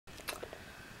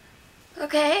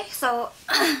Okay, so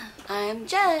I'm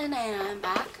Jen and I'm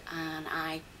back, and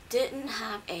I didn't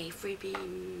have a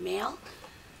freebie mail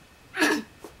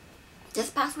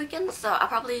this past weekend, so I'll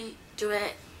probably do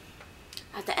it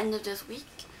at the end of this week.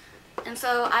 And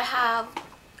so I have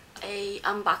a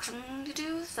unboxing to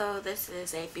do. So this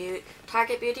is a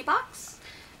Target beauty box.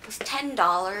 It was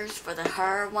 $10 for the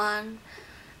Her one,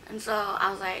 and so I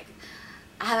was like,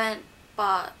 I haven't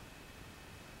bought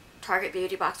Target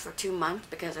beauty box for 2 months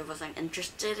because I wasn't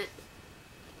interesting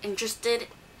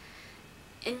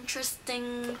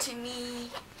to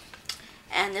me.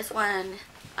 And this one,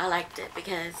 I liked it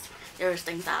because there was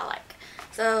things I like.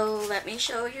 So let me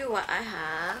show you what I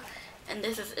have. And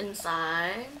this is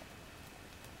inside.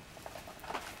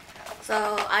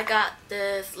 So I got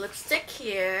this lipstick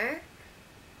here.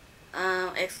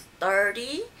 It's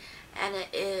 30, and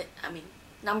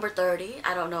number 30.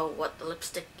 I don't know what the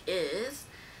lipstick is.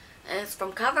 And it's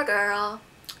from CoverGirl,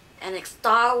 and it's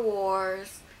Star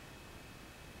Wars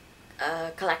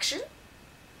collection.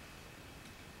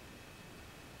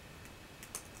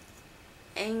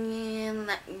 And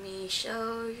let me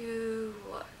show you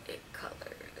what it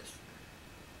colors.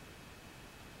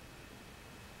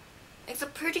 It's a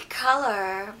pretty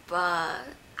color,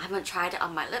 but I haven't tried it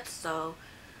on my lips, so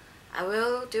I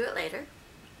will do it later.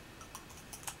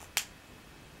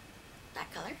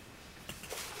 That color.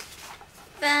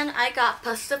 Then I got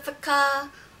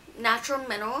Pacifica Natural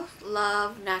Minerals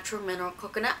Love Natural Mineral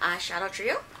Coconut Eyeshadow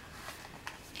Trio.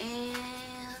 And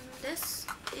this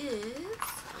is,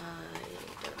 I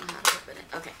don't know how to open it.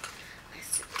 Okay, I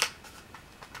see.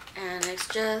 And it's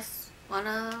just one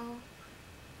of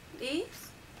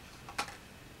these.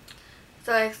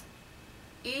 So it's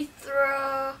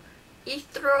Ethereal,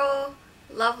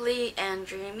 Lovely, and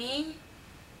Dreamy.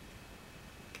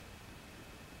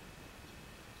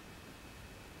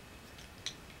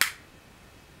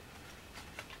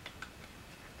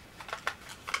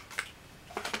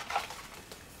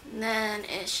 And then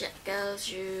it goes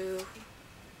to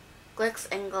Glitz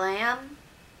and Glam.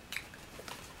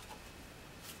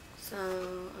 So,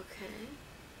 okay.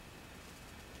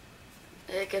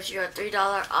 It gives you a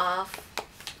 $3 off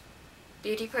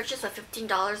beauty purchase of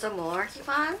 $15 or more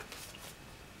coupon.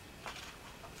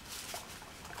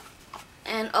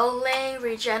 And Olay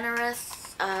Regenerous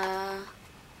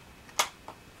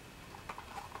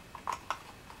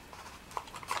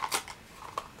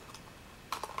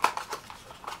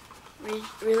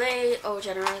Relay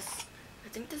Generous. I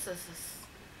think this is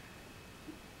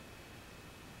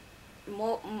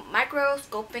micro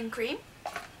sculpting cream.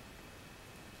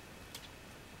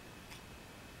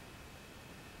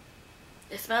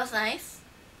 It smells nice.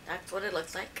 That's what it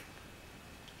looks like.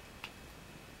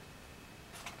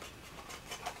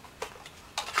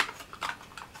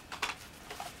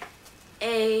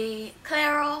 A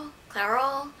Clairol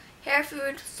Hair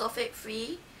Food Sulfate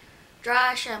Free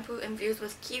Dry Shampoo infused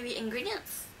with kiwi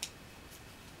ingredients.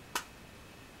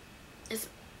 It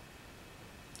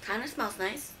kind of smells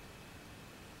nice.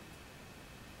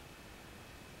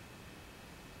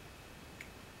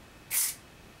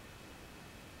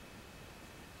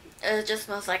 It just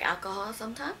smells like alcohol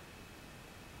sometimes.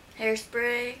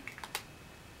 Hairspray.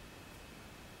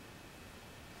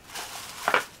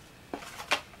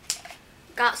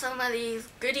 Got some of these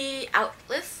Goody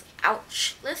Ouchless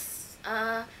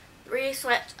 3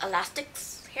 Sweat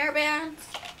Elastics hairbands.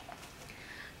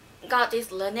 Got these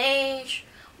Laneige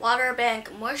Water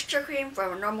Bank Moisture Cream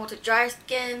for normal to dry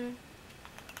skin.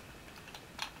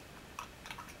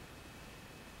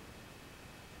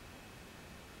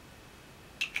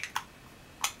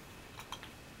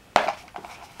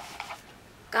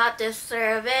 Got this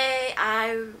CeraVe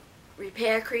Eye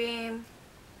Repair Cream.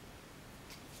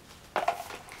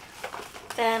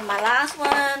 Then my last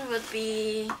one would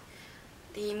be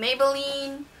the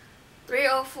Maybelline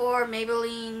 304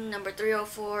 Maybelline number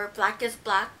 304 Black is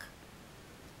Black.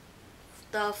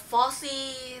 The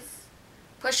Falsies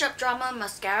Push Up Drama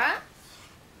Mascara.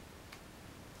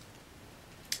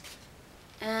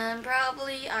 And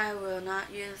probably I will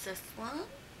not use this one.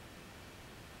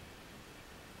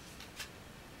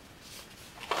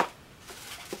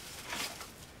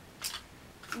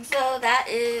 And so that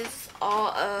is all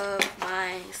of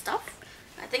my stuff.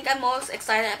 I think I'm most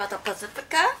excited about the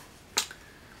Pacifica,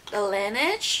 the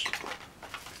Laneige,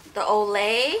 the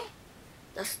Olay,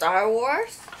 the Star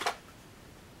Wars,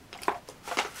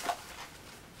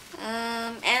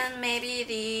 and maybe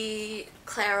the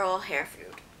Clairol Hair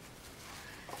Food.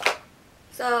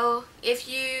 So if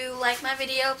you like my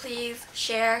video, please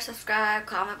share, subscribe,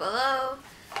 comment below,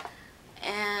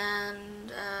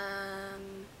 and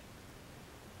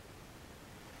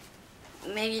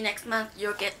maybe next month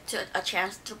you'll get a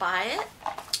chance to buy it.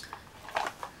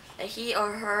 A he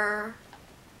or her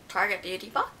Target Beauty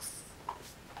box.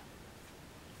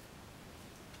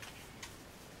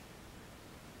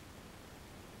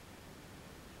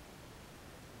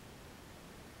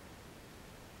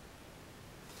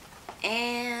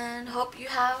 And hope you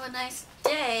have a nice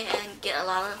day and get a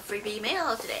lot of freebie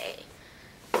mail today.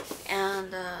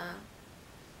 And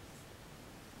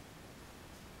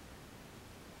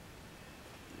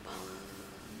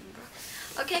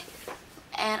okay,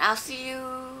 and I'll see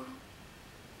you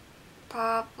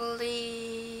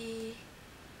probably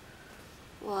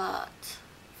what,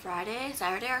 Friday,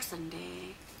 Saturday, or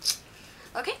Sunday.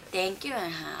 Okay, thank you,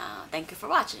 and thank you for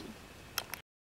watching.